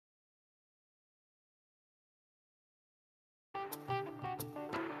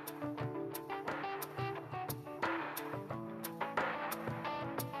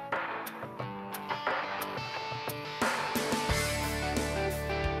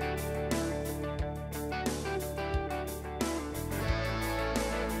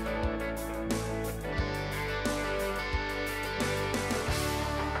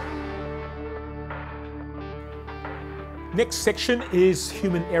Next section is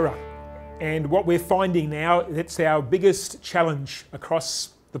human error. And what we're finding now, that's our biggest challenge across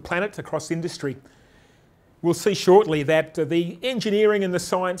the planet, across industry. We'll see shortly that the engineering and the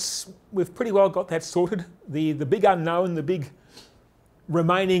science, we've pretty well got that sorted. The big unknown, the big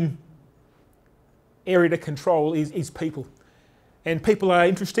remaining area to control is people. And people are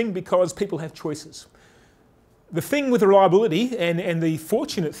interesting because people have choices. The thing with reliability, and the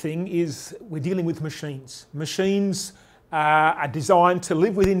fortunate thing, is we're dealing with machines. Machines are designed to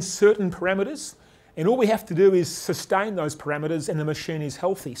live within certain parameters, and all we have to do is sustain those parameters and the machine is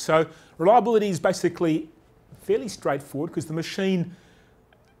healthy. So reliability is basically fairly straightforward because the machine,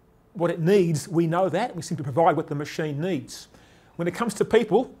 what it needs, we know that. We simply provide what the machine needs. When it comes to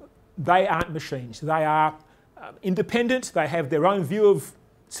people, they aren't machines. They are independent, they have their own view of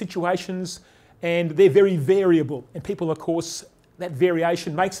situations, and they're very variable. And people, of course, that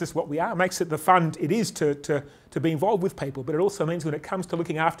variation makes us what we are, makes it the fun it is to be involved with people. But it also means when it comes to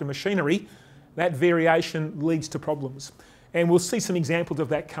looking after machinery, that variation leads to problems. And we'll see some examples of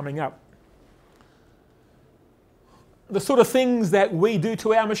that coming up. The sort of things that we do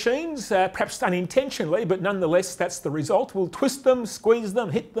to our machines, perhaps unintentionally, but nonetheless that's the result. We'll twist them, squeeze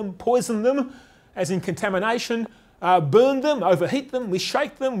them, hit them, poison them, as in contamination, burn them, overheat them, we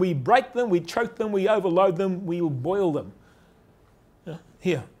shake them, we break them, we choke them, we overload them, we will boil them.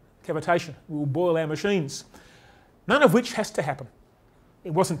 Here, cavitation, we will boil our machines. None of which has to happen.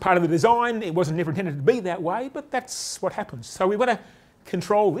 It wasn't part of the design, it wasn't never intended to be that way, but that's what happens. So we want to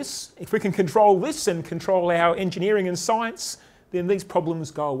control this. If we can control this and control our engineering and science, then these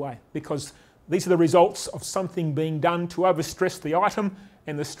problems go away because these are the results of something being done to overstress the item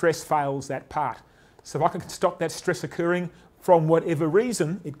and the stress fails that part. So if I can stop that stress occurring from whatever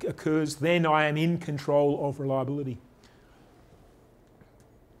reason it occurs, then I am in control of reliability.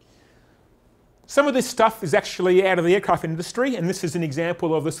 Some of this stuff is actually out of the aircraft industry, and this is an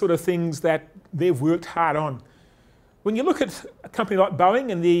example of the sort of things that they've worked hard on. When you look at a company like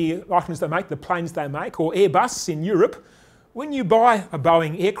Boeing and the items they make, the planes they make, or Airbus in Europe, when you buy a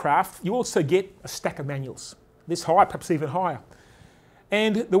Boeing aircraft, you also get a stack of manuals, this high, perhaps even higher.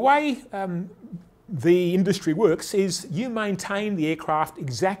 And the way the industry works is you maintain the aircraft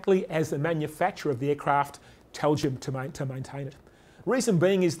exactly as the manufacturer of the aircraft tells you to maintain it. Reason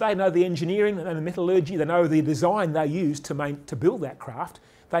being is they know the engineering, they know the metallurgy, they know the design they use to build that craft.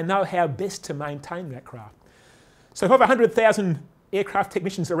 They know how best to maintain that craft. So if I have 100,000 aircraft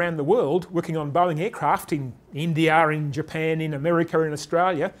technicians around the world working on Boeing aircraft in India, in Japan, in America, in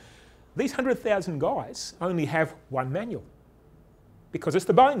Australia, these 100,000 guys only have one manual because it's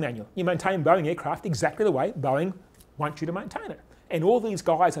the Boeing manual. You maintain Boeing aircraft exactly the way Boeing wants you to maintain it. And all these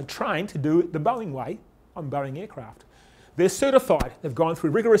guys are trained to do it the Boeing way on Boeing aircraft. They're certified. They've gone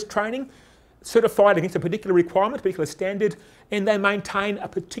through rigorous training, certified against a particular requirement, a particular standard, and they maintain a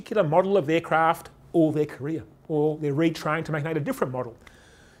particular model of aircraft all their career, or they're retrained to maintain a different model.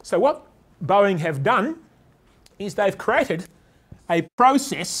 So what Boeing have done is they've created a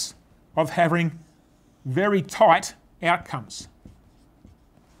process of having very tight outcomes.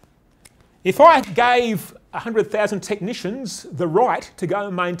 If I gave 100,000 technicians the right to go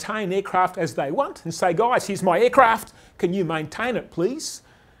and maintain aircraft as they want and say, guys, here's my aircraft, can you maintain it please?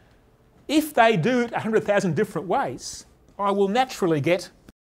 If they do it 100,000 different ways, I will naturally get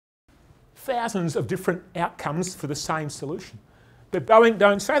thousands of different outcomes for the same solution. But Boeing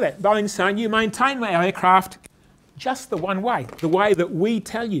don't say that. Boeing's saying you maintain our aircraft just the one way, the way that we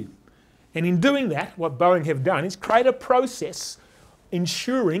tell you. And in doing that, what Boeing have done is create a process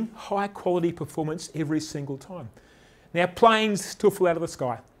ensuring high quality performance every single time. Now planes still fall out of the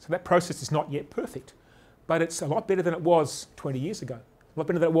sky, so that process is not yet perfect, but it's a lot better than it was 20 years ago, a lot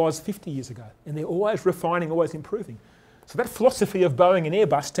better than it was 50 years ago, and they're always refining, always improving. So that philosophy of Boeing and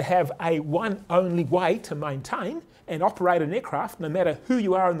Airbus to have a one only way to maintain and operate an aircraft, no matter who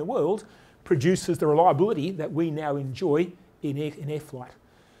you are in the world, produces the reliability that we now enjoy in air flight.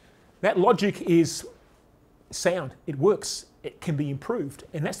 That logic is sound, it works, it can be improved,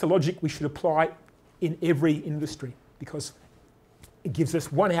 and that's the logic we should apply in every industry because it gives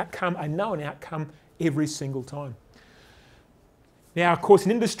us one outcome, a known outcome, every single time. Now, of course,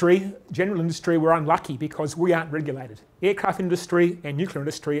 in industry, general industry, we're unlucky because we aren't regulated. Aircraft industry and nuclear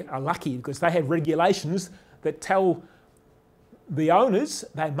industry are lucky because they have regulations that tell the owners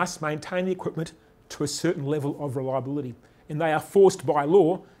they must maintain the equipment to a certain level of reliability, and they are forced by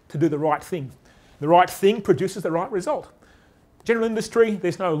law to do the right thing. The right thing produces the right result. General industry,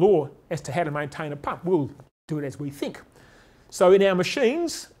 there's no law as to how to maintain a pump. We'll do it as we think. So in our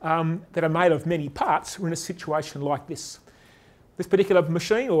machines that are made of many parts, we're in a situation like this. This particular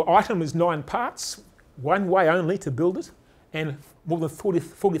machine or item is 9 parts, one way only to build it. and more than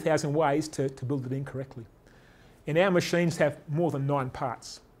 40,000 ways to build it incorrectly. And our machines have more than 9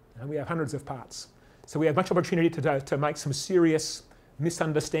 parts. And we have hundreds of parts. So we have much opportunity to make some serious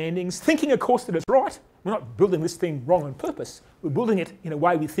misunderstandings, thinking, of course, that it's right. We're not building this thing wrong on purpose. We're building it in a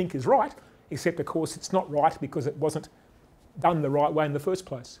way we think is right, except, of course, it's not right because it wasn't done the right way in the first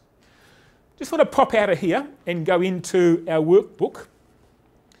place. Just want to pop out of here and go into our workbook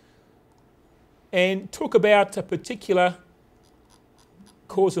and talk about a particular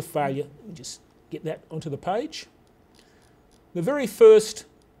cause of failure. Let me just get that onto the page. The very first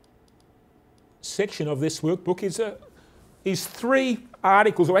section of this workbook is 3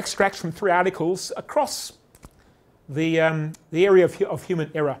 articles or extracts from 3 articles across the area of human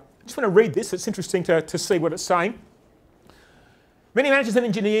error. I just want to read this. It's interesting to see what it's saying. Many managers and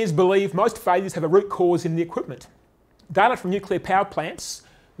engineers believe most failures have a root cause in the equipment. Data from nuclear power plants,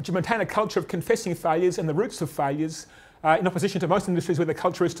 which maintain a culture of confessing failures and the roots of failures, in opposition to most industries where the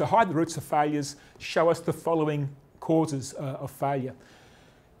culture is to hide the roots of failures, show us the following causes of failure.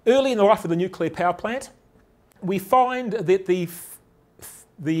 Early in the life of the nuclear power plant, we find that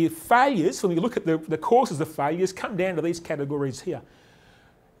the failures, when we look at the causes of failures, come down to these categories here.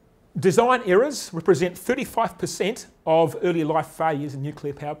 Design errors represent 35% of early life failures in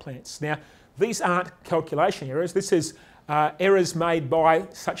nuclear power plants. Now, these aren't calculation errors. This is errors made by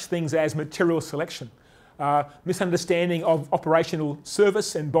such things as material selection, misunderstanding of operational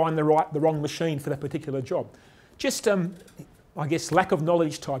service and buying the wrong machine for that particular job. Just, I guess, lack of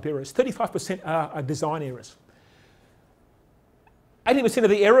knowledge type errors. 35% are design errors. 80% of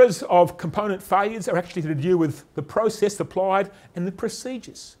the errors of component failures are actually to do with the process applied and the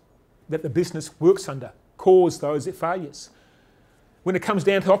procedures that the business works under cause those failures. When it comes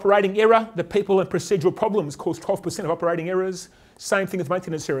down to operating error, the people and procedural problems cause 12% of operating errors. Same thing with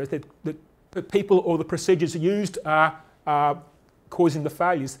maintenance errors. The people or the procedures used are causing the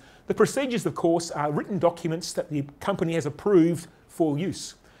failures. The procedures, of course, are written documents that the company has approved for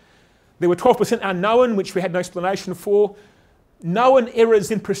use. There were 12% unknown, which we had no explanation for. Known errors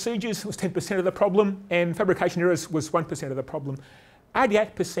in procedures was 10% of the problem, and fabrication errors was 1% of the problem.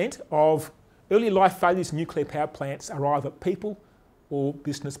 88% of early life failures in nuclear power plants are either people or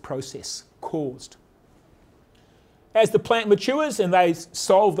business process caused. As the plant matures and they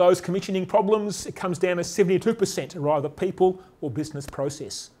solve those commissioning problems, it comes down to 72% are either people or business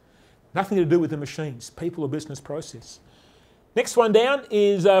process. Nothing to do with the machines, people or business process. Next one down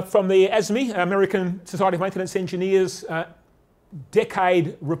is from the ASME, American Society of Maintenance Engineers,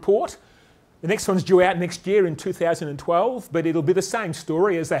 decade report. The next one's due out next year in 2012, but it'll be the same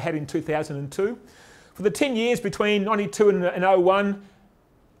story as they had in 2002. For the 10 years between 92 and 01,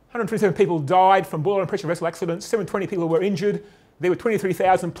 127 people died from boiler and pressure vessel accidents, 720 people were injured. There were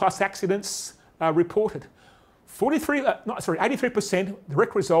 23,000 plus accidents reported. 83%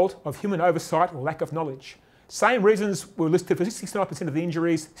 direct result of human oversight or lack of knowledge. Same reasons were listed for 69% of the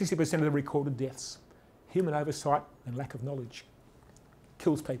injuries, 60% of the recorded deaths. Human oversight and lack of knowledge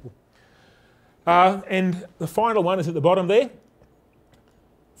kills people. And the final one is at the bottom there,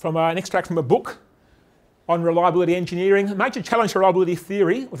 from an extract from a book on reliability engineering. A major challenge to reliability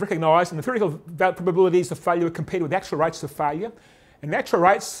theory was recognised, and the theoretical probabilities of failure were compared with actual rates of failure. And natural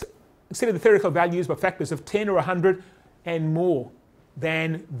rates considered the theoretical values by factors of 10 or 100 and more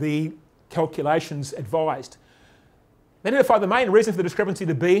than the calculations advised. They identified the main reason for the discrepancy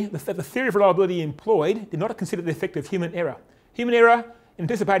to be that the theory of reliability employed did not consider the effect of human error. Human error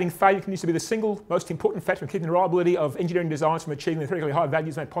anticipating failure continues to be the single most important factor in keeping the reliability of engineering designs from achieving the theoretically high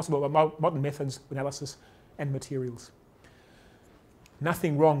values made possible by modern methods of analysis and materials.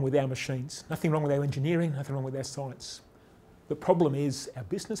 Nothing wrong with our machines, nothing wrong with our engineering, nothing wrong with our science. The problem is our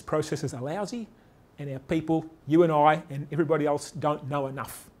business processes are lousy and our people, you and I and everybody else, don't know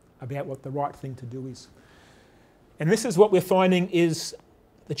enough about what the right thing to do is. And this is what we're finding is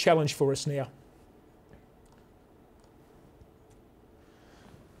the challenge for us now.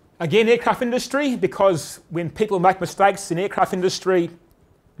 Again, aircraft industry, because when people make mistakes in aircraft industry,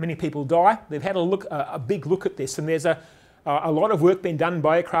 many people die. They've had a big look at this, and there's a lot of work being done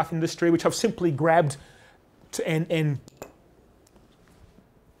by aircraft industry, which I've simply grabbed and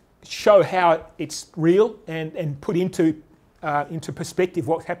show how it's real and put into perspective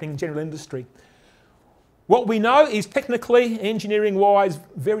what's happening in general industry. What we know is technically, engineering-wise,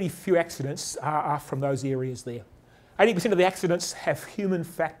 very few accidents are from those areas there. 80% of the accidents have human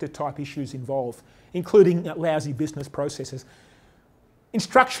factor type issues involved, including lousy business processes.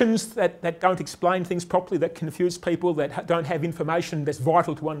 Instructions that don't explain things properly, that confuse people, that don't have information that's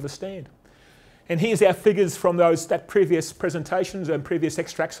vital to understand. And here's our figures from that previous presentations and previous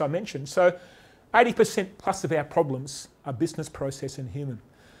extracts I mentioned. So 80% plus of our problems are business process and human.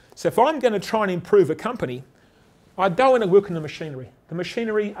 So if I'm going to try and improve a company, I don't want to work on the machinery. The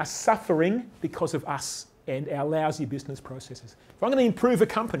machinery are suffering because of us and our lousy business processes. If I'm going to improve a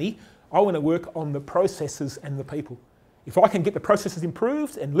company, I want to work on the processes and the people. If I can get the processes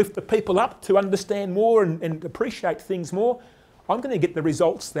improved and lift the people up to understand more and appreciate things more, I'm going to get the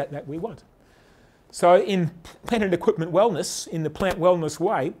results that we want. So in plant and equipment wellness, in the plant wellness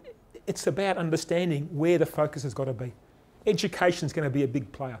way, it's about understanding where the focus has got to be. Education is going to be a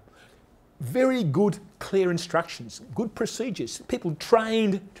big player. Very good, clear instructions, good procedures, people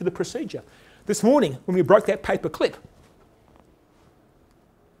trained to the procedure. This morning, when we broke that paper clip,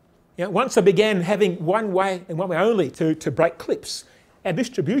 once I began having one way and one way only to break clips, our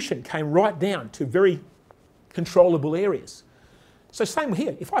distribution came right down to very controllable areas. So same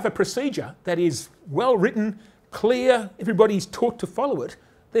here, if I have a procedure that is well written, clear, everybody's taught to follow it,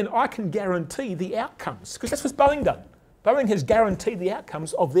 then I can guarantee the outcomes, because that's what Boeing done. Boeing has guaranteed the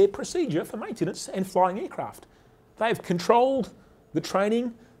outcomes of their procedure for maintenance and flying aircraft. They've controlled the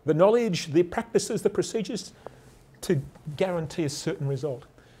training, the knowledge, the practices, the procedures to guarantee a certain result.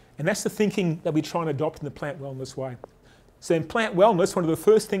 And that's the thinking that we try and adopt in the plant wellness way. So in plant wellness, one of the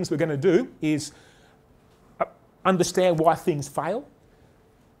first things we're going to do is understand why things fail,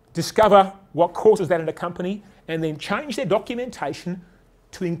 discover what causes that in a company, and then change their documentation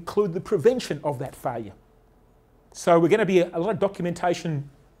to include the prevention of that failure. So we're going to be a lot of documentation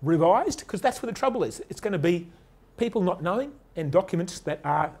revised, because that's where the trouble is. It's going to be people not knowing and documents that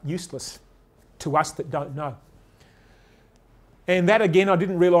are useless to us that don't know. And that again, I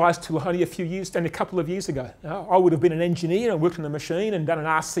didn't realise till only a couple of years ago. I would have been an engineer and worked on the machine and done an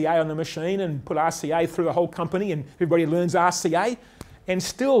RCA on the machine and put RCA through the whole company, and everybody learns RCA, and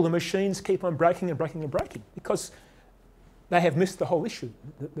still the machines keep on breaking and breaking and breaking because they have missed the whole issue.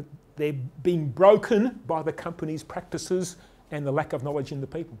 They're being broken by the company's practices and the lack of knowledge in the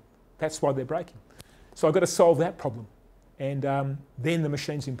people. That's why they're breaking. So I've got to solve that problem, and then the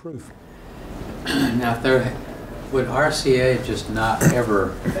machines improve. Now, would RCA just not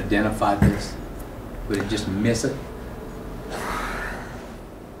ever identify this? Would it just miss it?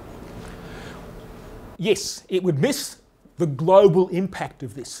 Yes, it would miss the global impact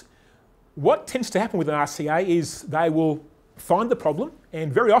of this. What tends to happen with an RCA is they will find the problem,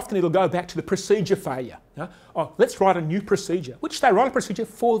 and very often it'll go back to the procedure failure. Oh, let's write a new procedure, which they write a procedure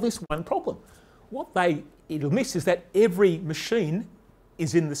for this one problem. What it'll miss is that every machine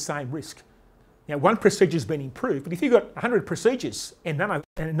is in the same risk. Now, one procedure's been improved, but if you've got 100 procedures and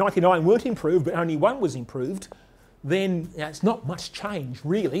 99 weren't improved, but only one was improved, then it's not much change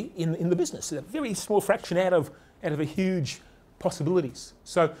really in the business. It's a very small fraction out of a huge possibilities.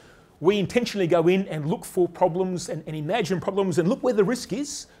 So we intentionally go in and look for problems and imagine problems and look where the risk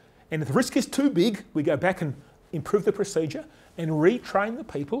is. And if the risk is too big, we go back and improve the procedure and retrain the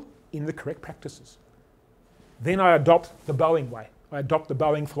people in the correct practices. Then I adopt the Boeing way. I adopt the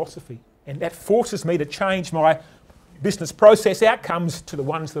Boeing philosophy. And that forces me to change my business process outcomes to the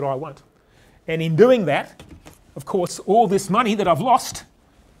ones that I want. And in doing that, of course, all this money that I've lost,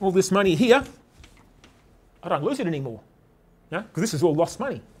 all this money here, I don't lose it anymore, because this is all lost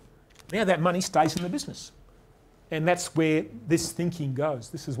money. Now that money stays in the business. And that's where this thinking goes.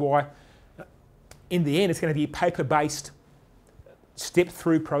 This is why, in the end, it's going to be a paper-based,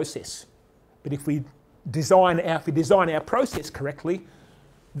 step-through process. But if we design our process correctly,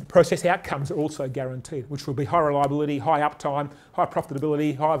 the process outcomes are also guaranteed, which will be high reliability, high uptime, high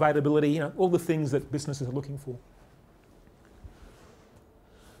profitability, high availability, all the things that businesses are looking for.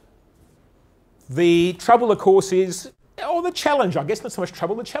 The trouble, of course, is, or the challenge, I guess, not so much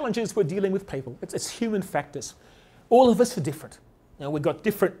trouble, the challenge is we're dealing with people. It's human factors. All of us are different. We've got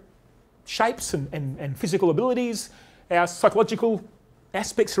different shapes and physical abilities. Our psychological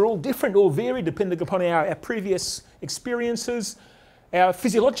aspects are all different, all varied, depending upon our previous experiences. Our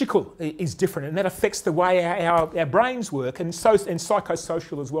physiological is different, and that affects the way our brains work, and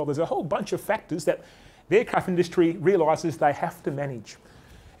psychosocial as well. There's a whole bunch of factors that the aircraft industry realises they have to manage.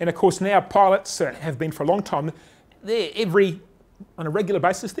 And of course now pilots have been for a long time, on a regular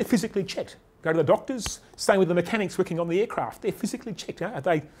basis, they're physically checked. Go to the doctors, same with the mechanics working on the aircraft. They're physically checked. Are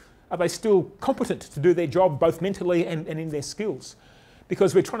they still competent to do their job both mentally and in their skills?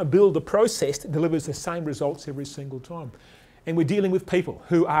 Because we're trying to build a process that delivers the same results every single time. And we're dealing with people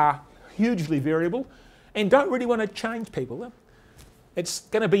who are hugely variable and don't really want to change people. It's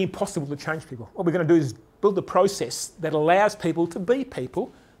going to be impossible to change people. What we're going to do is build a process that allows people to be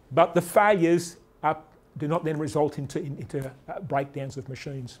people, but the failures do not then result into breakdowns of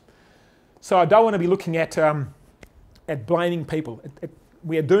machines. So I don't want to be looking at blaming people.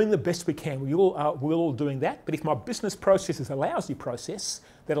 we are doing the best we can. We're all doing that. But if my business process is a lousy process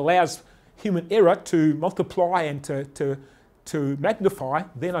that allows human error to multiply and to magnify,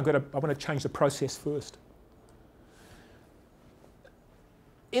 then I want to change the process first.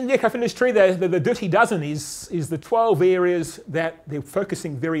 In the aircraft industry, the dirty dozen is the 12 areas that they're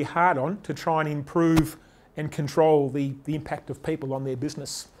focusing very hard on to try and improve and control the impact of people on their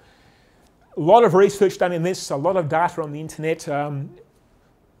business. A lot of research done in this, a lot of data on the internet,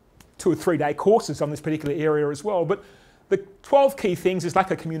 2 or 3 day courses on this particular area as well. But the 12 key things is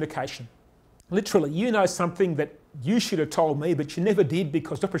lack of communication. Literally, you know something that you should have told me, but you never did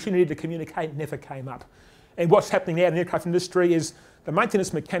because the opportunity to communicate never came up. And what's happening now in the aircraft industry is the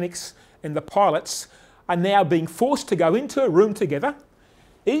maintenance mechanics and the pilots are now being forced to go into a room together.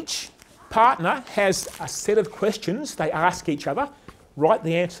 Each partner has a set of questions they ask each other, write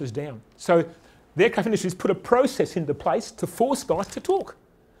the answers down. So the aircraft industry has put a process into place to force guys to talk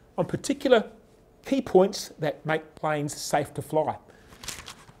on particular key points that make planes safe to fly.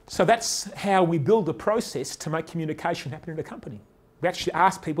 So that's how we build a process to make communication happen in a company. We actually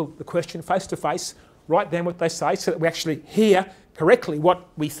ask people the question face to face, write down what they say so that we actually hear correctly what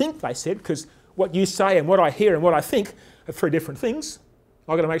we think they said, because what you say and what I hear and what I think are 3 different things.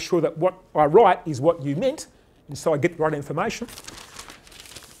 I've got to make sure that what I write is what you meant, and so I get the right information.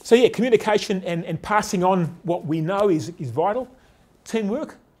 So yeah, communication and passing on what we know is vital.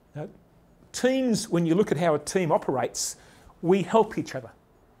 Teamwork. Teams, when you look at how a team operates, we help each other.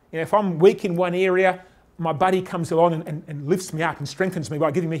 If I'm weak in one area, my buddy comes along and lifts me up and strengthens me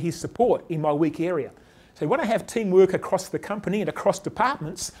by giving me his support in my weak area. So you want to have teamwork across the company and across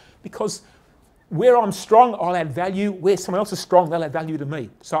departments, because where I'm strong, I'll add value. Where someone else is strong, they'll add value to me.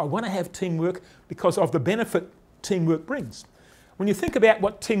 So I want to have teamwork because of the benefit teamwork brings. When you think about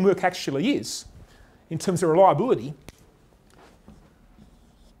what teamwork actually is, in terms of reliability,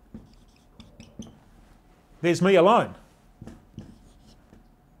 there's me alone.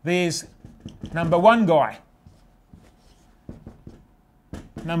 There's number 1 guy,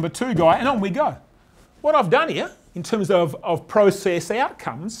 number 2 guy, and on we go. What I've done here, in terms of process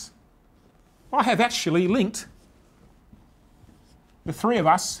outcomes, I have actually linked the 3 of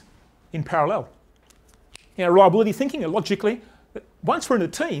us in parallel. Reliability thinking, logically, once we're in a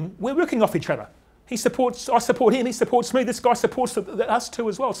team, we're working off each other. I support him, he supports me, this guy supports us too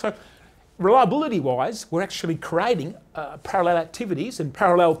as well. So reliability-wise, we're actually creating parallel activities and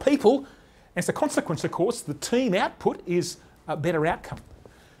parallel people. As a consequence, of course, the team output is a better outcome.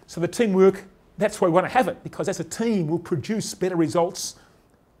 So the teamwork, that's why we want to have it, because as a team, we'll produce better results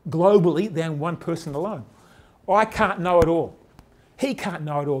globally than one person alone. I can't know it all. He can't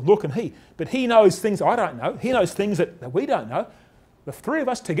know it all, nor can he. But he knows things I don't know. He knows things that we don't know. The 3 of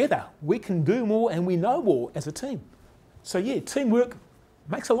us together, we can do more and we know more as a team. So yeah, teamwork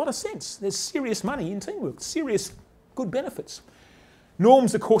makes a lot of sense. There's serious money in teamwork, serious good benefits.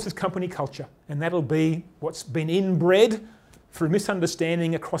 Norms, of course, is company culture, and that'll be what's been inbred through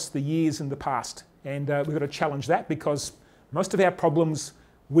misunderstanding across the years in the past. And we've got to challenge that, because most of our problems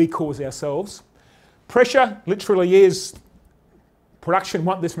we cause ourselves. Pressure literally is production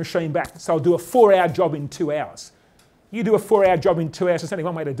want this machine back, so I'll do a 4-hour job in 2 hours. You do a 4-hour job in 2 hours, there's only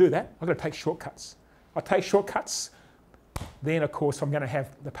one way to do that. I've got to take shortcuts. I take shortcuts, then of course I'm going to have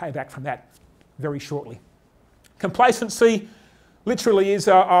the payback from that very shortly. Complacency literally is,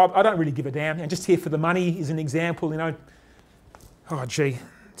 I don't really give a damn. I'm just here for the money is an example, Oh gee,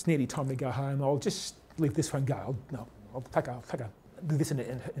 it's nearly time to go home. I'll just leave this one go. I'll do this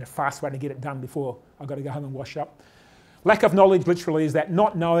in a fast way to get it done before I've got to go home and wash up. Lack of knowledge literally is that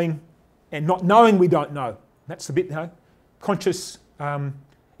not knowing, and not knowing we don't know. That's a bit, conscious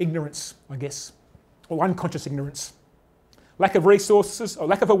ignorance, I guess, or unconscious ignorance. Lack of resources, or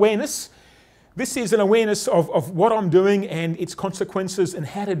lack of awareness. This is an awareness of what I'm doing and its consequences and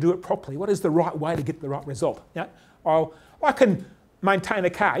how to do it properly. What is the right way to get the right result? I can maintain a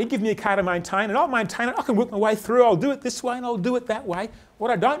car. You give me a car to maintain and I'll maintain it. I can work my way through. I'll do it this way and I'll do it that way.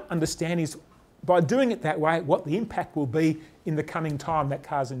 What I don't understand is by doing it that way, what the impact will be in the coming time that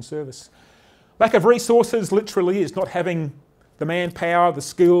car's in service. Lack of resources literally is not having the manpower, the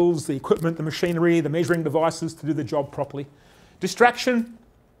skills, the equipment, the machinery, the measuring devices to do the job properly. Distraction.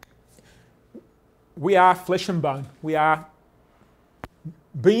 We are flesh and bone. We are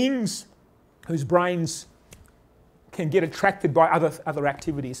beings whose brains can get attracted by other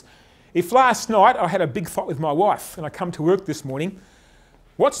activities. If last night I had a big fight with my wife and I come to work this morning,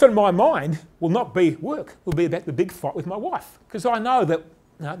 what's on my mind will not be work, will be about the big fight with my wife, because I know that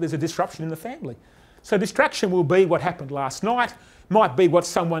there's a disruption in the family. So distraction will be what happened last night. Might be what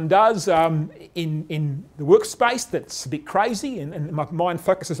someone does in the workspace that's a bit crazy, and my mind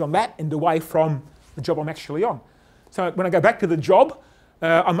focuses on that and away from the job I'm actually on. So when I go back to the job,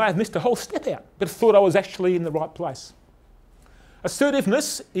 I may have missed a whole step out, but thought I was actually in the right place.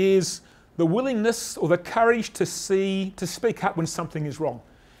 Assertiveness is the willingness or the courage to speak up when something is wrong.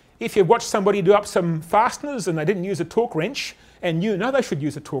 If you watch somebody do up some fasteners and they didn't use a torque wrench, and you know they should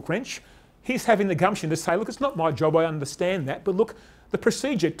use a torque wrench, he's having the gumption to say, look, it's not my job, I understand that, but look, the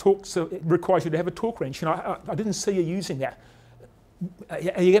procedure it requires you to have a torque wrench, and I didn't see you using that.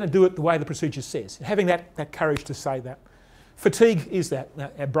 Are you going to do it the way the procedure says? Having that courage to say that. Fatigue is that.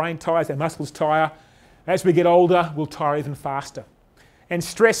 Our brain tires, our muscles tire. As we get older, we'll tire even faster. And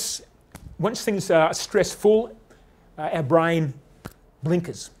stress, once things are stressful, our brain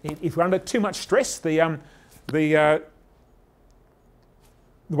blinkers. If we're under too much stress, the way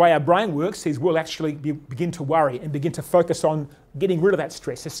our brain works is we'll actually begin to worry and begin to focus on getting rid of that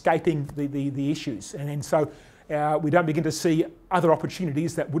stress, escaping the issues. And so we don't begin to see other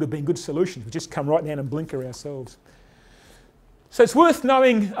opportunities that would have been good solutions. We just come right down and blinker ourselves. So it's worth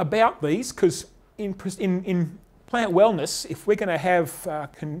knowing about these, because in plant wellness, if we're going to have, we're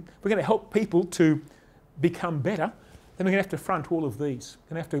going to help people to become better, then we're going to have to front all of these.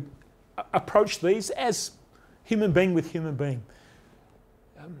 We're going to have to approach these as human being with human being.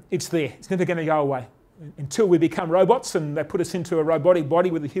 It's there. It's never going to go away. Until we become robots and they put us into a robotic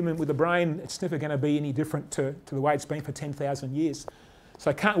body with a human with a brain, it's never going to be any different to the way it's been for 10,000 years. So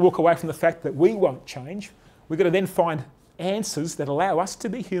I can't walk away from the fact that we won't change. We've got to then find answers that allow us to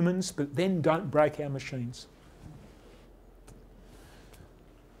be humans, but then don't break our machines.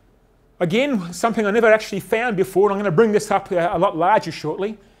 Again, something I never actually found before, and I'm going to bring this up a lot larger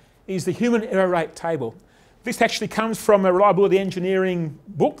shortly, is the human error rate table. This actually comes from a reliability engineering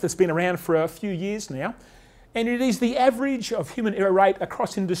book that's been around for a few years now, and it is the average of human error rate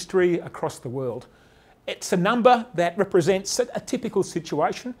across industry, across the world. It's a number that represents a typical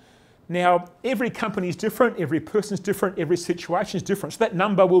situation. Now, every company is different, every person is different, every situation is different, so that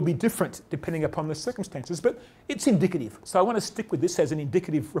number will be different depending upon the circumstances, but it's indicative. So I want to stick with this as an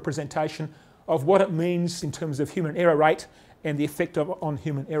indicative representation of what it means in terms of human error rate and the effect on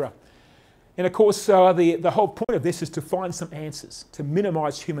human error. And of course, the whole point of this is to find some answers, to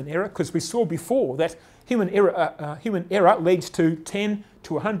minimise human error, because we saw before that human error leads to 10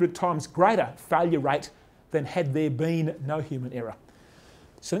 to 100 times greater failure rate than had there been no human error.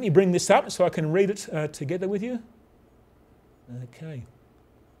 So let me bring this up so I can read it together with you. Okay.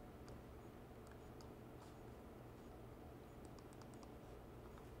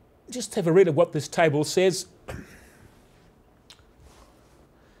 Just have a read of what this table says.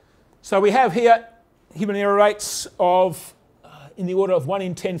 So we have here human error rates of in the order of 1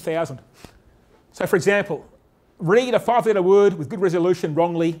 in 10,000. So for example, read a 5-letter word with good resolution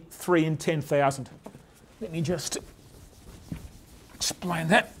wrongly, 3 in 10,000. Let me just explain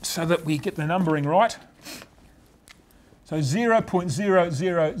that so that we get the numbering right. So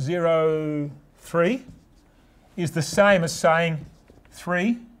 0.0003 is the same as saying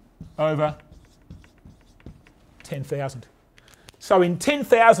 3 over 10,000. So in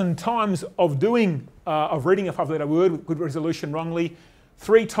 10,000 times of reading a 5-letter word with good resolution wrongly,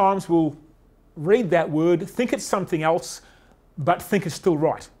 3 times we'll read that word, think it's something else, but think it's still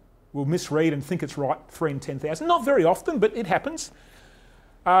right. We'll misread and think it's right, 3 in 10,000. Not very often, but it happens.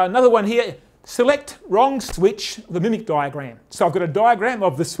 Another one here, select wrong switch, the mimic diagram. So I've got a diagram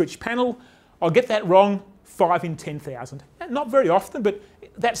of the switch panel. I'll get that wrong, 5 in 10,000. Not very often, but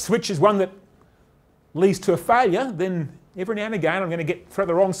that switch is one that leads to a failure. Then every now and again I'm going to throw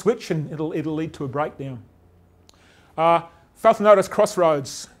the wrong switch and it'll lead to a breakdown. Fail to notice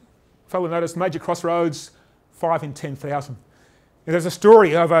crossroads. Fail to notice major crossroads, 5 in 10,000. There's a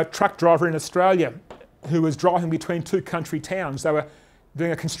story of a truck driver in Australia who was driving between 2 country towns. They were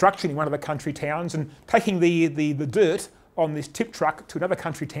doing a construction in one of the country towns and taking the dirt on this tip truck to another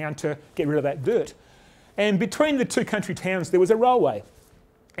country town to get rid of that dirt. And between the 2 country towns there was a railway.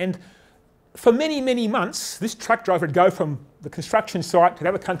 And for many, many months, this truck driver would go from the construction site to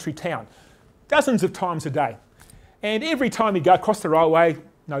another country town, dozens of times a day. And every time he'd go across the railway,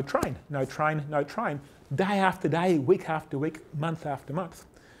 no train, no train, no train, day after day, week after week, month after month.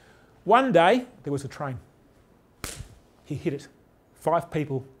 One day, there was a train. He hit it. 5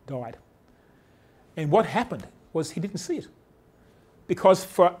 people died. And what happened was he didn't see it. Because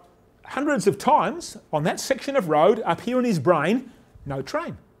for hundreds of times on that section of road up here in his brain, no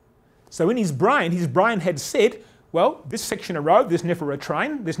train. So in his brain had said, well, this section of road, there's never a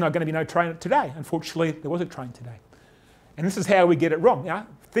train. There's not going to be no train today. Unfortunately, there was a train today. And this is how we get it wrong.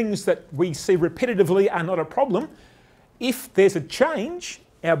 Things that we see repetitively are not a problem. if there's a change,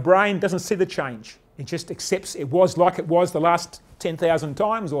 our brain doesn't see the change. It just accepts it was like it was the last 10,000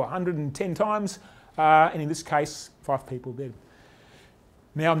 times or 110 times, and in this case, 5 people did.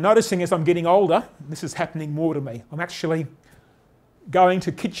 Now I'm noticing as I'm getting older, this is happening more to me. I'm actually going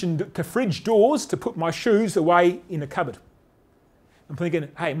to fridge doors to put my shoes away in a cupboard. I'm thinking,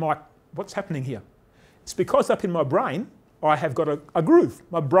 hey Mike, what's happening here? It's because up in my brain, I have got a groove.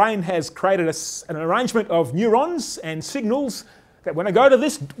 My brain has created an arrangement of neurons and signals that when I go to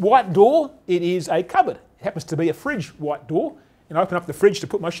this white door, it is a cupboard. It happens to be a fridge white door, and I open up the fridge to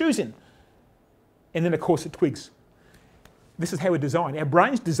put my shoes in. And then of course it twigs. This is how we're designed. Our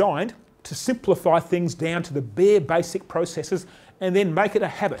brain's designed to simplify things down to the bare basic processes and then make it a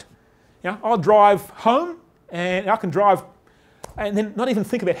habit. You know, I'll drive home and I can drive and then not even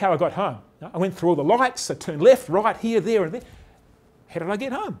think about how I got home. I went through all the lights, I turned left, right, here, there and there. How did I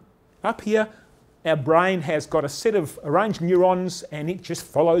get home? Up here, our brain has got a set of arranged neurons and it just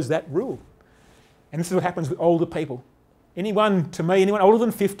follows that rule. And this is what happens with older people. Anyone older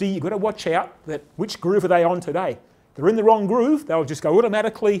than 50, you've got to watch out that which groove are they on today. If they're in the wrong groove, they'll just go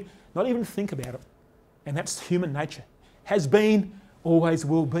automatically, not even think about it. And that's human nature. Has been, always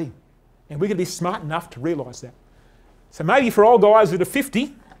will be. And we're going to be smart enough to realise that. So maybe for old guys that are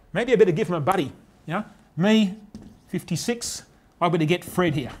 50, maybe I better give them a buddy. You know, me, 56, I better get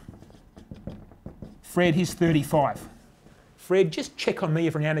Fred here. Fred, he's 35. Fred, just check on me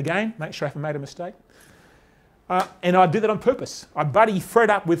every now and again, make sure I haven't made a mistake. And I do that on purpose. I buddy Fred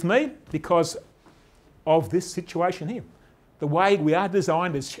up with me because of this situation here. The way we are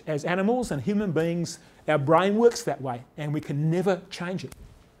designed as animals and human beings, our brain works that way and we can never change it.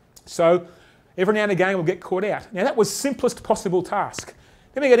 So every now and again we'll get caught out. Now that was simplest possible task.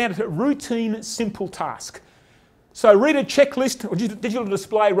 Then we go down to routine simple task. So read a checklist or digital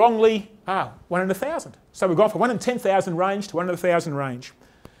display wrongly, 1 in 1,000. So we've gone from 1 in 10,000 range to 1 in 1,000 range.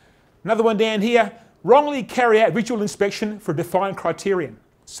 Another one down here, wrongly carry out visual inspection for a defined criterion.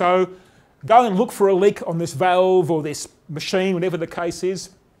 So go and look for a leak on this valve or this machine, whatever the case is.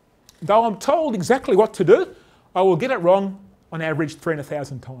 Though I'm told exactly what to do, I will get it wrong on average 3 in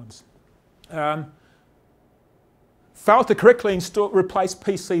 1,000 times. Fail to correctly replace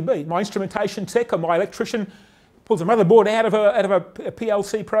PCB. My instrumentation tech or my electrician pulls a motherboard out of a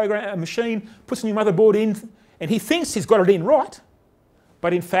PLC program, a machine, puts a new motherboard in, and he thinks he's got it in right,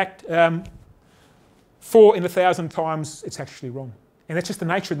 but in fact, 4 in 1,000 times it's actually wrong. And that's just the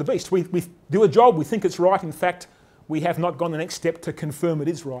nature of the beast. We do a job, we think it's right, in fact, we have not gone the next step to confirm it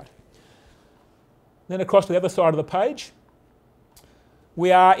is right. Then across to the other side of the page,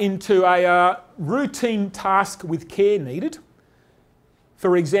 we are into a routine task with care needed.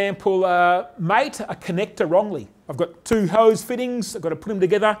 For example, mate a connector wrongly. I've got 2 hose fittings, I've got to put them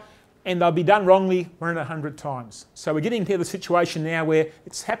together and they'll be done wrongly 1 in 100 times. So we're getting to the situation now where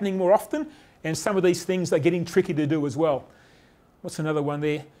it's happening more often and some of these things are getting tricky to do as well. What's another one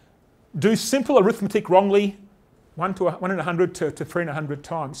there? Do simple arithmetic wrongly 1 in 100 to 3 in 100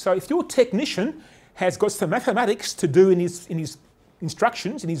 times. So if your technician has got some mathematics to do in his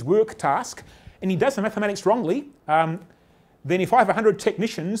instructions, in his work task, and he does the mathematics wrongly, then if I have 100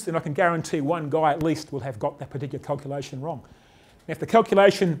 technicians, then I can guarantee 1 guy at least will have got that particular calculation wrong. Now, if the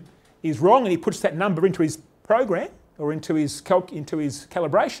calculation is wrong and he puts that number into his program or into his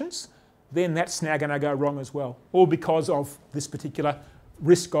calibrations, then that's now going to go wrong as well, all because of this particular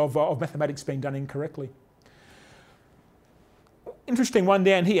risk of mathematics being done incorrectly. Interesting one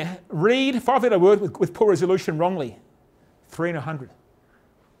down here. Read 5-letter word with poor resolution wrongly. 3 in 100.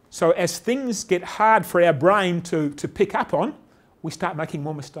 So as things get hard for our brain to pick up on, we start making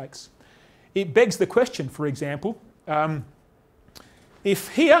more mistakes. It begs the question, for example, if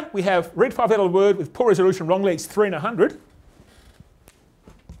here we have read 5-letter word with poor resolution wrongly, it's 3 in 100.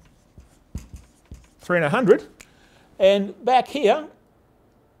 3 in 100. And back here,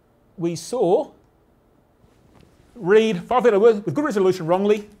 we saw read 5-letter word with good resolution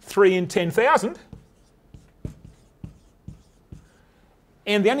wrongly, 3 in 10,000.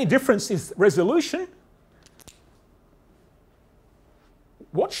 And the only difference is resolution.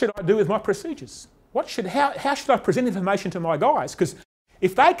 What should I do with my procedures? How should I present information to my guys? Because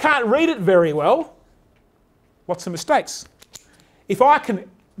if they can't read it very well, what's the mistakes? If I can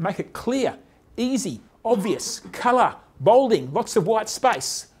make it clear, easy, obvious, colour, bolding, lots of white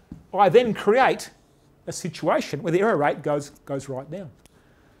space, I then create a situation where the error rate goes right down.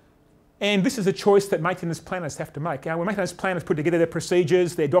 And this is a choice that maintenance planners have to make. When maintenance planners put together their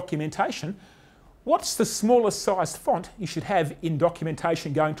procedures, their documentation, what's the smallest sized font you should have in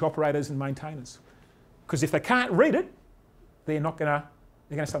documentation going to operators and maintainers? Because if they can't read it, they're going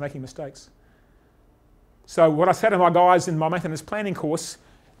to start making mistakes. So what I said to my guys in my maintenance planning course,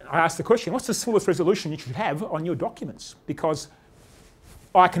 I asked the question, what's the smallest resolution you should have on your documents? Because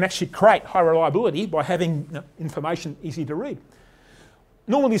I can actually create high reliability by having information easy to read.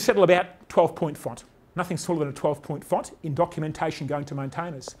 Normally settle about 12-point font. Nothing smaller than a 12-point font in documentation going to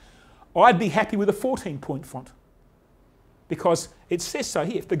maintainers. I'd be happy with a 14-point font because it says so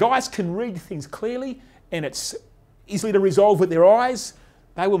here. If the guys can read things clearly and it's easily to resolve with their eyes,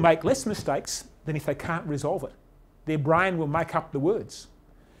 they will make less mistakes than if they can't resolve it. Their brain will make up the words.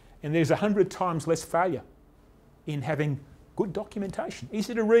 And there's 100 times less failure in having good documentation.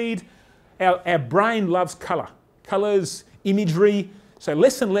 Easy to read. Our brain loves colour. Colours, imagery. So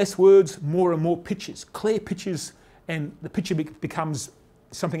less and less words, more and more pictures. Clear pictures, and the picture becomes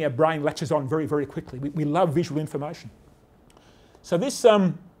something our brain latches on very, very quickly. We love visual information. So this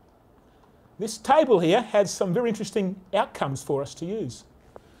table here has some very interesting outcomes for us to use.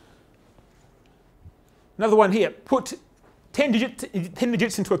 Another one here. Put 10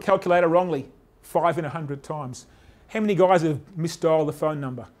 digits into a calculator wrongly, 5 in 100 times. How many guys have misdialed the phone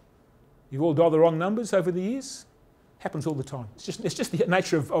number? You've all dialed the wrong numbers over the years? Happens all the time. It's just the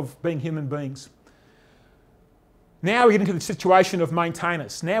nature of being human beings. Now we get into the situation of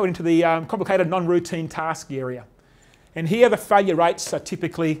maintainers. Now we're into the complicated non-routine task area. And here the failure rates are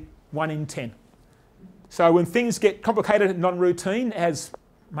typically 1 in 10. So when things get complicated and non-routine, as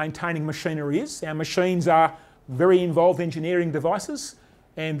maintaining machinery is, our machines are very involved engineering devices,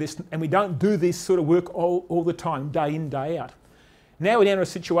 and we don't do this sort of work all the time, day in, day out. Now we're down to a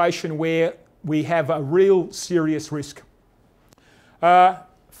situation where we have a real serious risk. Fail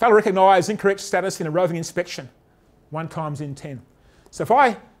to recognise incorrect status in a roving inspection, 1 times in 10. So if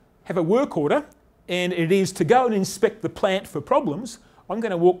I have a work order and it is to go and inspect the plant for problems, I'm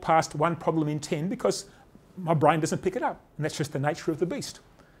going to walk past 1 problem in 10 because my brain doesn't pick it up, and that's just the nature of the beast.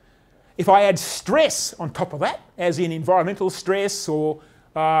 If I add stress on top of that, as in environmental stress or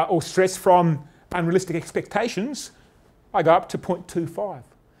stress from unrealistic expectations, I go up to 0.25.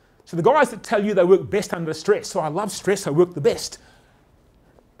 So the guys that tell you they work best under stress, so I love stress, I work the best,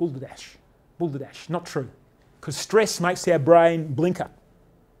 bull-the-dash, not true. Because stress makes our brain blinker.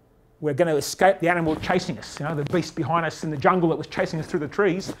 We're going to escape the animal chasing us, the beast behind us in the jungle that was chasing us through the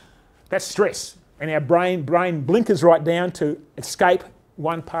trees. That's stress. And our brain blinkers right down to escape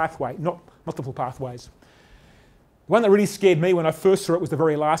one pathway, not multiple pathways. The one that really scared me when I first saw it was the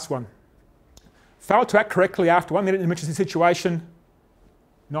very last one. Failed to act correctly after 1 minute in an emergency situation,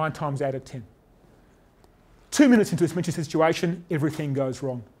 9 times out of 10. 2 minutes into this emergency situation, everything goes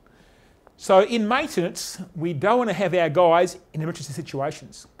wrong. So in maintenance, we don't want to have our guys in emergency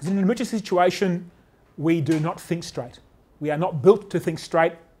situations. Because in an emergency situation, we do not think straight. We are not built to think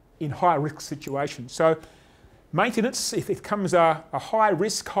straight in high risk situations. So maintenance, if it comes a high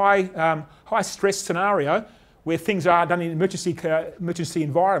risk, high stress scenario where things are done in emergency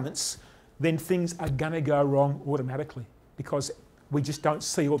environments, then things are going to go wrong automatically because we just don't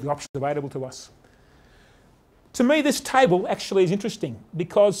see all the options available to us. To me, this table actually is interesting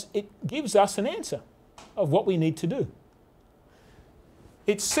because it gives us an answer of what we need to do.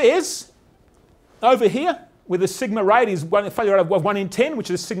 It says over here, where the sigma rate is a failure rate of 1 in 10, which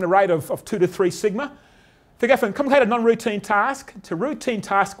is a sigma rate of 2 to 3 sigma. If we go from complicated non-routine task to routine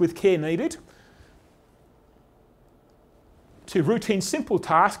task with care needed, to routine simple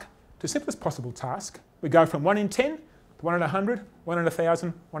task to simplest possible task, we go from 1 in 10 to 1 in 100, 1 in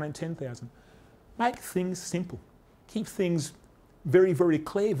 1,000, 1 in 10,000. Make things simple. Keep things very, very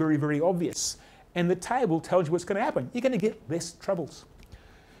clear, very, very obvious. And the table tells you what's going to happen. You're going to get less troubles.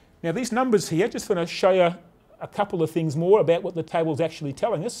 Now these numbers here, just want to show you a couple of things more about what the table's actually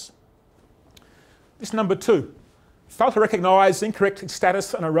telling us. This number 2, fail to recognise incorrect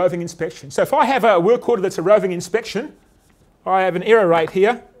status on a roving inspection. So if I have a work order that's a roving inspection, I have an error rate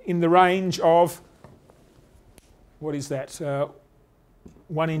here in the range of, what is that,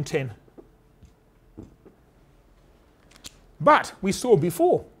 1 in 10. But we saw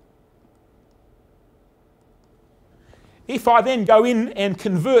before, if I then go in and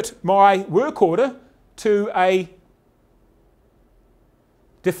convert my work order to a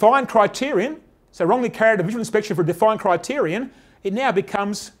defined criterion, so wrongly carried a visual inspection for a defined criterion, it now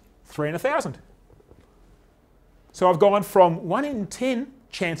becomes 3 in 1,000. So I've gone from 1 in 10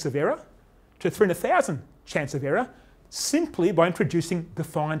 chance of error to 3 in 1,000 chance of error simply by introducing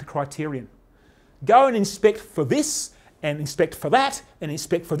defined criterion. Go and inspect for this, and inspect for that, and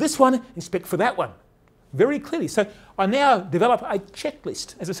inspect for this one, inspect for that one. Very clearly. So I now develop a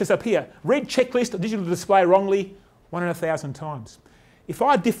checklist, as it says up here. Red checklist, digital display wrongly, 1 in 1,000 times. If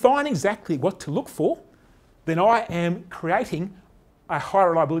I define exactly what to look for, then I am creating a high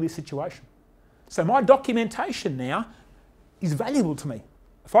reliability situation. So my documentation now is valuable to me.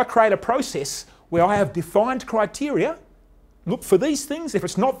 If I create a process where I have defined criteria, look for these things. If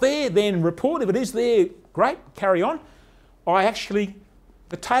it's not there, then report. If it is there, great, carry on.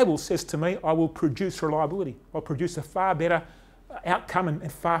 The table says to me, I will produce reliability. I'll produce a far better outcome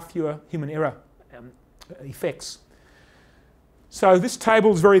and far fewer human error effects. So this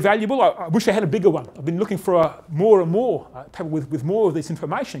table is very valuable. I wish I had a bigger one. I've been looking for a more and more table with more of this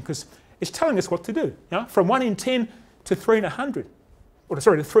information, because it's telling us what to do. From 1 in 10 to 3 in 100, to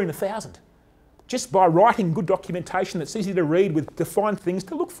 3 in 1,000, just by writing good documentation that's easy to read with defined things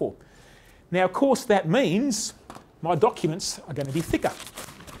to look for. Now, of course, that means my documents are going to be thicker.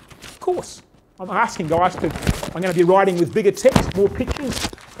 Of course. I'm asking guys I'm going to be writing with bigger text, more pictures,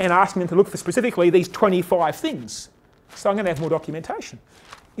 and asking them to look for specifically these 25 things. So I'm going to have more documentation.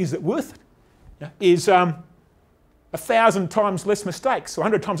 Is it worth it? Is 1,000 times less mistakes or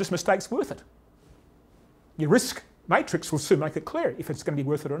 100 times less mistakes worth it? Your risk matrix will soon make it clear if it's going to be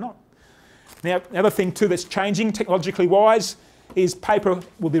worth it or not. Now, another thing too that's changing technologically wise is paper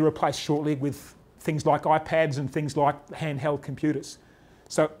will be replaced shortly with things like iPads and things like handheld computers.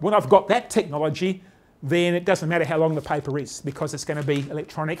 So when I've got that technology, then it doesn't matter how long the paper is, because it's going to be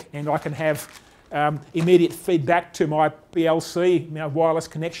electronic, and I can have immediate feedback to my PLC, wireless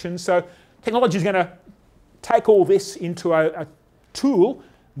connection. So technology is going to take all this into a tool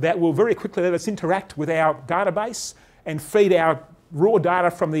that will very quickly let us interact with our database and feed our raw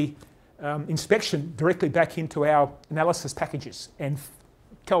data from the inspection directly back into our analysis packages, and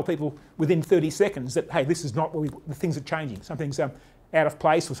tell people within 30 seconds that, hey, this is not what the things are changing. Something's out of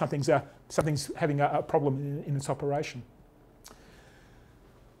place, or something's having a problem in its operation.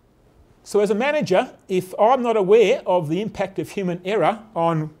 So as a manager, if I'm not aware of the impact of human error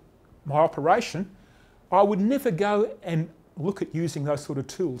on my operation, I would never go and look at using those sort of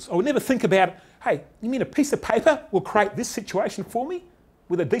tools. I would never think about, hey, you mean a piece of paper will create this situation for me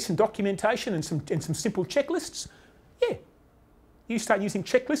with a decent documentation and some simple checklists? Yeah. You start using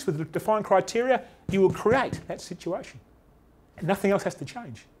checklists with defined criteria, you will create that situation. And nothing else has to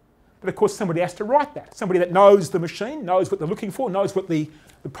change. But of course, somebody has to write that. Somebody that knows the machine, knows what they're looking for, knows what the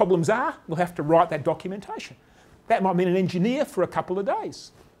problems are, will have to write that documentation. That might mean an engineer for a couple of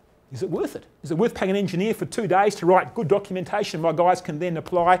days. Is it worth it? Is it worth paying an engineer for 2 days to write good documentation my guys can then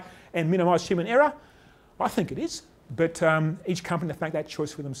apply and minimise human error? I think it is. But each company has to make that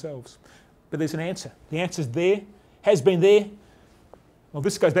choice for themselves. But there's an answer. The answer's there, has been there. Well,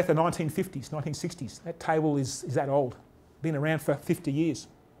 this goes back to the 1950s, 1960s. That table is that old. Been around for 50 years.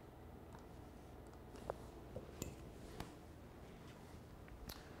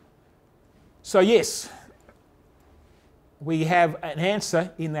 So yes, we have an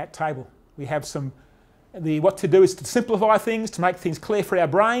answer in that table. We have what to do is to simplify things, to make things clear for our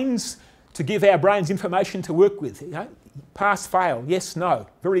brains, to give our brains information to work with. Pass, fail, yes, no.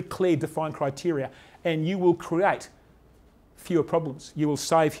 Very clear, defined criteria. And you will create fewer problems. You will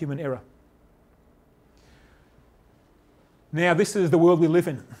save human error. Now, this is the world we live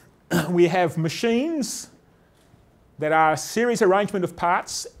in. We have machines that are a series arrangement of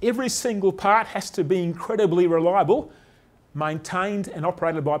parts. Every single part has to be incredibly reliable, maintained and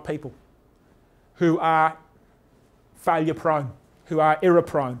operated by people who are failure prone, who are error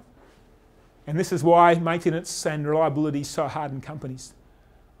prone. And this is why maintenance and reliability is so hard in companies.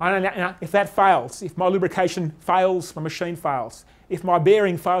 I don't know, if that fails, if my lubrication fails, my machine fails. If my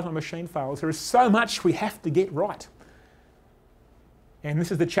bearing fails, my machine fails. There is so much we have to get right. And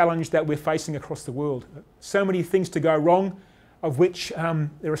this is the challenge that we're facing across the world. So many things to go wrong, of which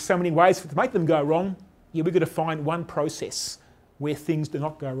there are so many ways to make them go wrong. Yeah, we've got to find one process where things do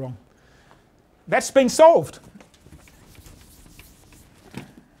not go wrong. That's been solved.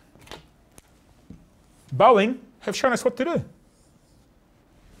 Boeing have shown us what to do.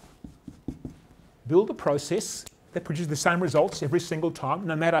 Build a process that produces the same results every single time,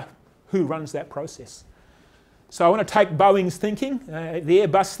 no matter who runs that process. So I want to take Boeing's thinking, the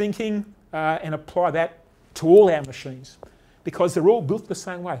Airbus thinking, and apply that to all our machines, because they're all built the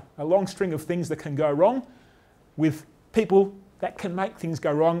same way. A long string of things that can go wrong with people that can make things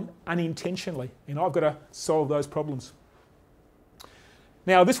go wrong unintentionally. And I've got to solve those problems.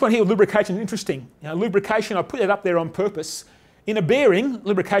 Now, this one here, lubrication, is interesting. Lubrication, I put it up there on purpose. In a bearing,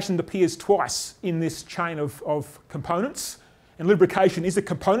 lubrication appears twice in this chain of components. And lubrication is a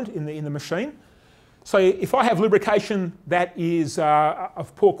component in the machine. So if I have lubrication that is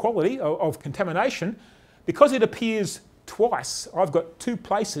of poor quality, of contamination, because it appears twice, I've got 2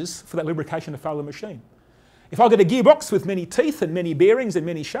 places for that lubrication to fail the machine. If I've got a gearbox with many teeth and many bearings and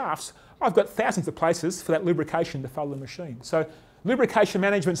many shafts, I've got thousands of places for that lubrication to fail the machine. So Lubrication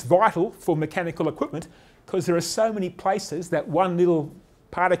management's vital for mechanical equipment because there are so many places that one little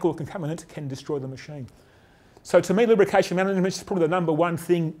particle or contaminant can destroy the machine. So to me, lubrication management is probably the number one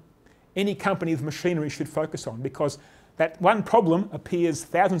thing any company of machinery should focus on, because that one problem appears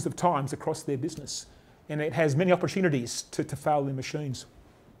thousands of times across their business, and it has many opportunities to fail their machines.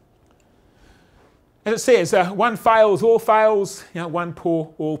 As it says, one fails, all fails, one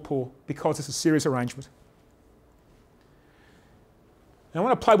poor, all poor, because it's a series arrangement. Now I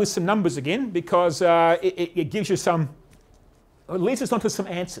want to play with some numbers again, because it gives you some, it leads us onto some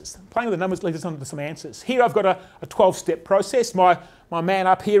answers. Playing with the numbers leads us onto some answers. Here I've got a 12-step process. My man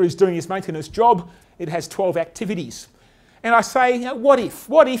up here is doing his maintenance job. It has 12 activities. And I say, what if?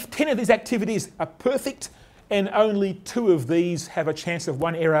 What if 10 of these activities are perfect and only 2 of these have a chance of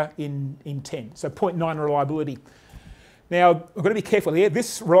 1 error in 10? So 0.9 reliability. Now, I've got to be careful here.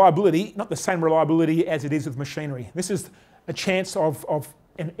 This reliability, not the same reliability as it is with machinery. This is a chance of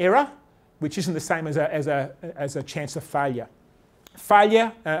an error, which isn't the same as a chance of failure.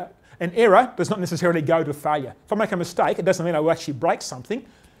 Failure, an error does not necessarily go to failure. If I make a mistake, it doesn't mean I will actually break something.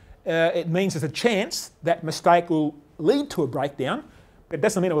 It means there's a chance that mistake will lead to a breakdown, but it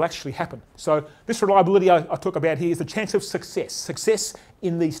doesn't mean it will actually happen. So this reliability I talk about here is the chance of success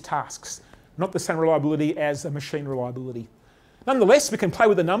in these tasks, not the same reliability as a machine reliability. Nonetheless, we can play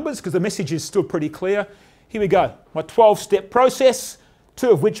with the numbers because the message is still pretty clear. Here we go, my 12-step process,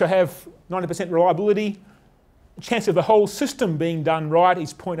 2 of which I have 90% reliability. The chance of the whole system being done right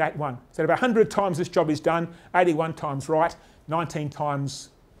is 0.81. So if 100 times this job is done, 81 times right, 19 times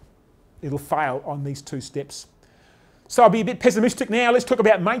it'll fail on these 2 steps. So I'll be a bit pessimistic now. Let's talk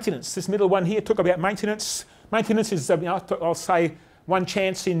about maintenance. This middle one here, talk about maintenance. Maintenance is, I'll say, 1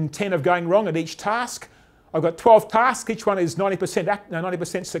 chance in 10 of going wrong at each task. I've got 12 tasks. Each one is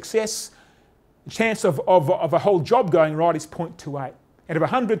 90% success. The chance of a whole job going right is 0.28. And if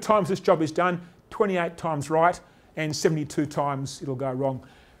 100 times this job is done, 28 times right and 72 times it'll go wrong.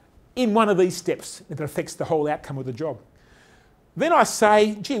 In one of these steps, it affects the whole outcome of the job. Then I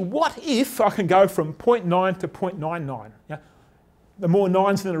say, gee, what if I can go from 0.9 to 0.99? The more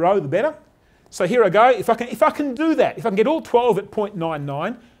 9s in a row, the better. So here I go. If I can do that, if I can get all 12 at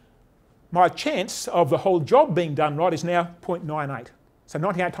 0.99, my chance of the whole job being done right is now 0.98. So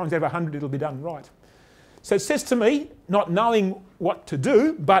 98 times out of 100, it'll be done right. So it says to me, not knowing what to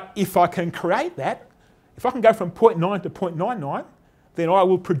do, but if I can create that, if I can go from 0.9 to 0.99, then I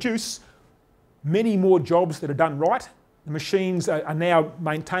will produce many more jobs that are done right. The machines are now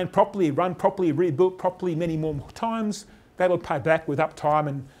maintained properly, run properly, rebuilt properly many more times. That'll pay back with uptime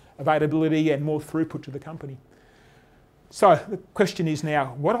and availability and more throughput to the company. So the question is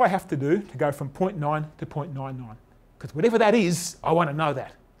now, what do I have to do to go from 0.9 to 0.99? Because whatever that is, I want to know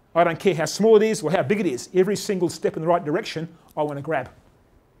that. I don't care how small it is or how big it is. Every single step in the right direction, I want to grab.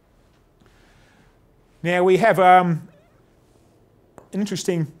 Now we have an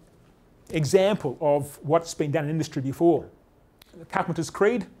interesting example of what's been done in industry before. The carpenter's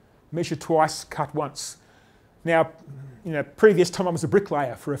creed, measure twice, cut once. Now, previous time I was a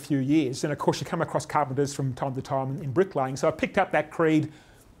bricklayer for a few years, and of course you come across carpenters from time to time in bricklaying, so I picked up that creed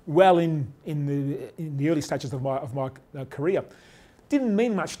well in the early stages of my career. Didn't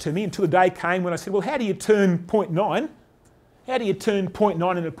mean much to me until the day came when I said, well, how do you turn 0.9? How do you turn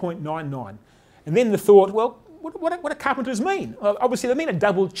 0.9 into 0.99? And then the thought, well, what do carpenters mean? Well, obviously they mean a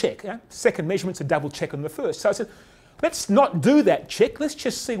double check. Second measurement's a double check on the first. So I said, let's not do that check. Let's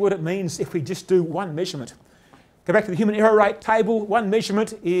just see what it means if we just do 1 measurement. Go back to the human error rate table. 1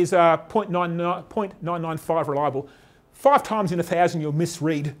 measurement is 0.995 reliable. 5 times in 1,000 you'll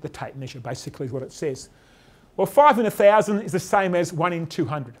misread the tape measure, basically is what it says. Well, 5 in 1,000 is the same as 1 in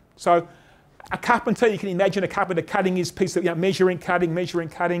 200. So a carpenter, you can imagine a carpenter cutting his piece of, measuring,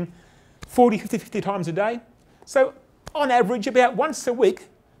 cutting, 40, 50 times a day. So on average, about once a week,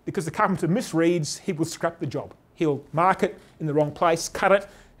 because the carpenter misreads, he will scrap the job. He'll mark it in the wrong place, cut it,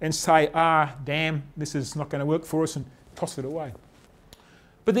 and say, damn, this is not going to work for us, and toss it away.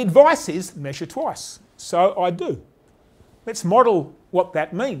 But the advice is measure twice. So I do. Let's model what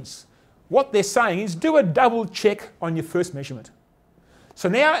that means. What they're saying is do a double check on your first measurement. So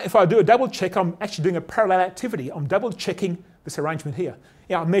now if I do a double check, I'm actually doing a parallel activity. I'm double checking this arrangement here.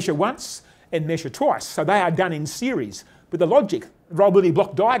 I measure once and measure twice. So they are done in series. But the logic, the reliability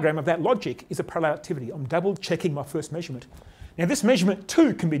block diagram of that logic is a parallel activity. I'm double checking my first measurement. Now this measurement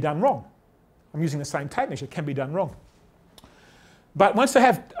too can be done wrong. I'm using the same tape measure, it can be done wrong. But once I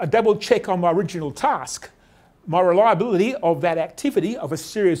have a double check on my original task, my reliability of that activity of a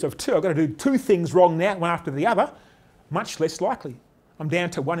series of 2, I've got to do 2 things wrong now, one after the other, much less likely. I'm down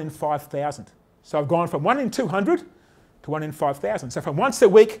to 1 in 5,000. So I've gone from 1 in 200 to 1 in 5,000. So from once a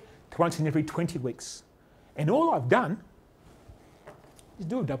week to once in every 20 weeks. And all I've done is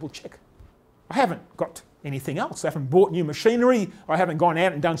do a double check. I haven't got anything else. I haven't bought new machinery. I haven't gone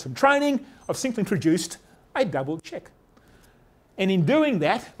out and done some training. I've simply introduced a double check. And in doing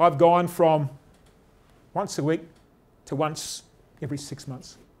that, I've gone from once a week to once every 6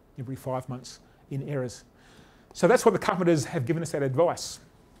 months, every 5 months in errors. So that's what the carpenters have given us that advice.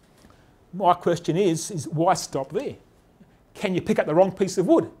 My question is why stop there? Can you pick up the wrong piece of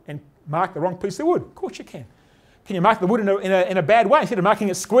wood and mark the wrong piece of wood? Of course you can. Can you mark the wood in a bad way? Instead of marking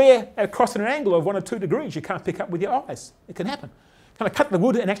it square across an angle of 1 or 2 degrees, you can't pick up with your eyes. It can happen. Can I cut the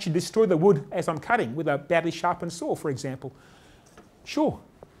wood and actually destroy the wood as I'm cutting with a badly sharpened saw, for example? Sure.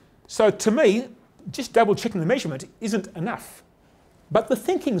 So to me, just double checking the measurement isn't enough. But the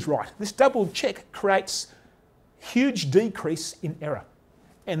thinking's right. This double check creates huge decrease in error.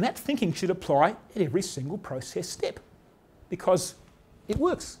 And that thinking should apply at every single process step because it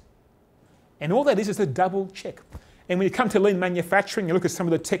works. And all that is a double check. And when you come to lean manufacturing, you look at some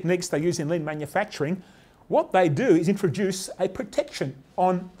of the techniques they use in lean manufacturing, what they do is introduce a protection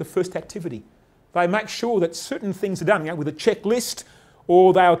on the first activity. They make sure that certain things are done with a checklist,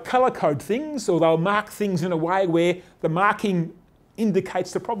 or they'll colour code things, or they'll mark things in a way where the marking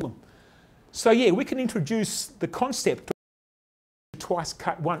indicates the problem. So yeah, we can introduce the concept of twice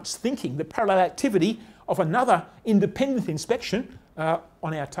cut once, thinking the parallel activity of another independent inspection on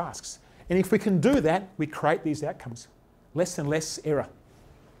our tasks. And if we can do that, we create these outcomes. Less and less error.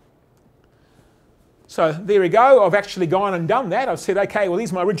 So there we go. I've actually gone and done that. I've said, okay, well,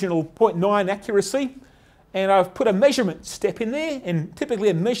 here's my original 0.9 accuracy. And I've put a measurement step in there. And typically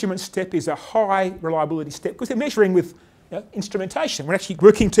a measurement step is a high reliability step because they're measuring with instrumentation. We're actually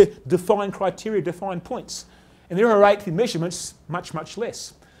working to define criteria, define points. And the error rate in measurements, much, much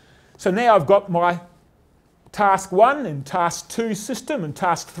less. So now I've got my task 1 and task 2 system and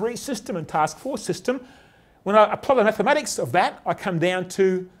task 3 system and task 4 system. When I apply the mathematics of that, I come down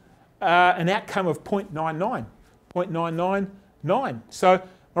to an outcome of 0.99, 0.999. So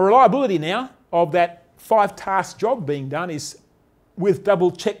my reliability now of that 5 task job being done is, with double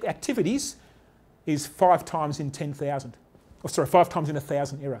check activities, is 5 times in 10,000. Oh, sorry, 5 times in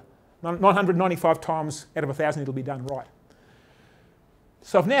 1,000 error. 995 times out of 1,000 it'll be done right.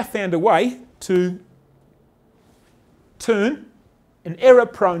 So I've now found a way to turn an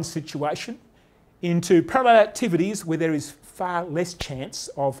error-prone situation into parallel activities where there is far less chance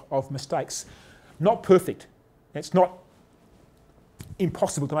of mistakes. Not perfect. It's not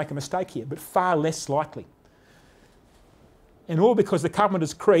impossible to make a mistake here, but far less likely. And all because the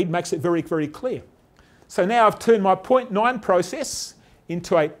Carpenter's Creed makes it very, very clear. So now I've turned my 0.9 process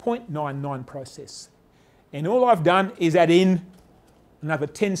into a 0.99 process. And all I've done is add in another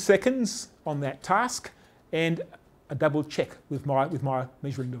 10 seconds on that task and a double check with my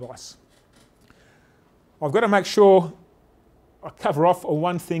measuring device. I've got to make sure I cover off on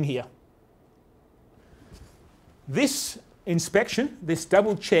one thing here. This inspection, this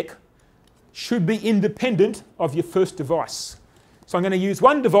double check, should be independent of your first device. So I'm going to use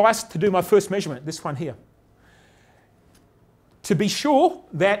one device to do my first measurement, this one here. To be sure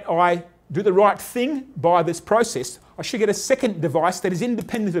that I do the right thing by this process, I should get a second device that is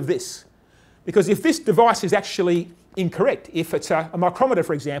independent of this. Because if this device is actually incorrect, if it's a micrometer,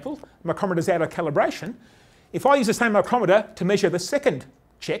 for example, a micrometer's out of calibration, if I use the same micrometer to measure the second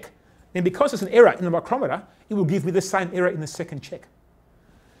check, then because there's an error in the micrometer, it will give me the same error in the second check.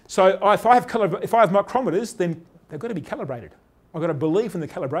 So if I have micrometers, then they've got to be calibrated. I've got to believe in the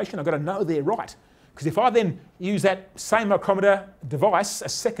calibration, I've got to know they're right. Because if I then use that same micrometer device a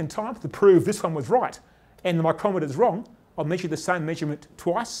second time to prove this one was right and the micrometer's wrong, I'll measure the same measurement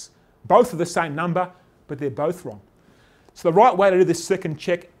twice, both of the same number, but they're both wrong. So the right way to do this second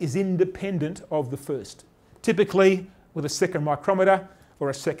check is independent of the first. Typically with a second micrometer or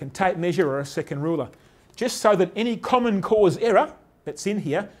a second tape measure or a second ruler. Just so that any common cause error that's in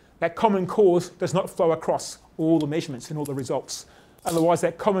here, that common cause does not flow across all the measurements and all the results. Otherwise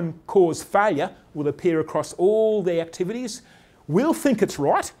that common cause failure will appear across all the activities. We'll think it's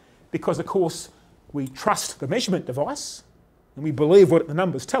right because of course we trust the measurement device and we believe what the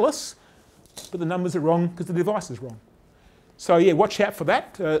numbers tell us, but the numbers are wrong because the device is wrong. So yeah, watch out for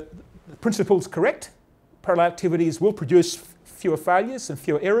that. The principle's correct. Parallel activities will produce fewer failures and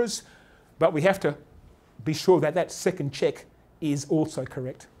fewer errors, but we have to be sure that that second check is also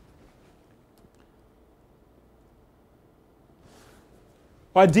correct.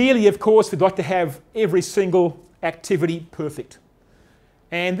 Ideally, of course, we'd like to have every single activity perfect.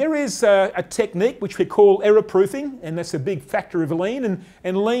 And there is a technique which we call error proofing, and that's a big factor of lean,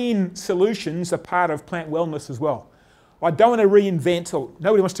 and lean solutions are part of plant wellness as well. I don't want to reinvent, or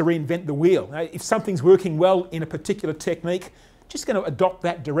nobody wants to reinvent the wheel. Now, if something's working well in a particular technique, just going to adopt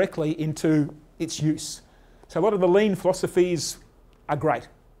that directly into its use. So a lot of the lean philosophies are great.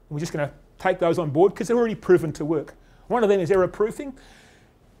 We're just going to take those on board because they're already proven to work. One of them is error proofing.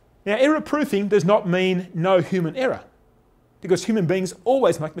 Now, error proofing does not mean no human error, because human beings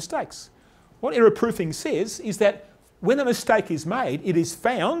always make mistakes. What error proofing says is that when a mistake is made, it is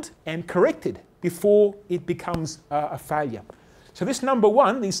found and corrected before it becomes a failure. So this number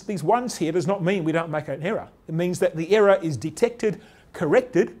one, these ones here, does not mean we don't make an error. It means that the error is detected,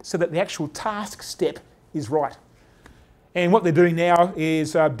 corrected, so that the actual task step is right. And what they're doing now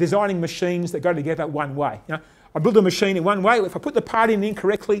is designing machines that go together one way. You know, I build a machine in one way. If I put the part in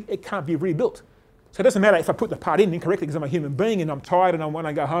incorrectly, it can't be rebuilt. So it doesn't matter if I put the part in incorrectly because I'm a human being and I'm tired and I want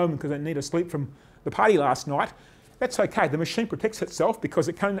to go home because I need to sleep from the party last night. That's okay. The machine protects itself because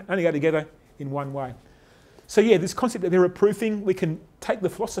it can only go together in one way. So yeah, this concept of error proofing, we can take the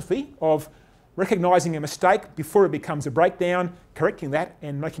philosophy of recognising a mistake before it becomes a breakdown, correcting that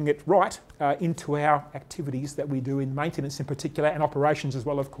and making it right into our activities that we do in maintenance in particular, and operations as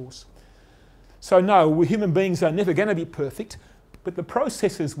well, of course. So no, we human beings are never going to be perfect, but the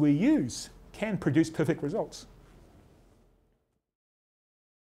processes we use can produce perfect results.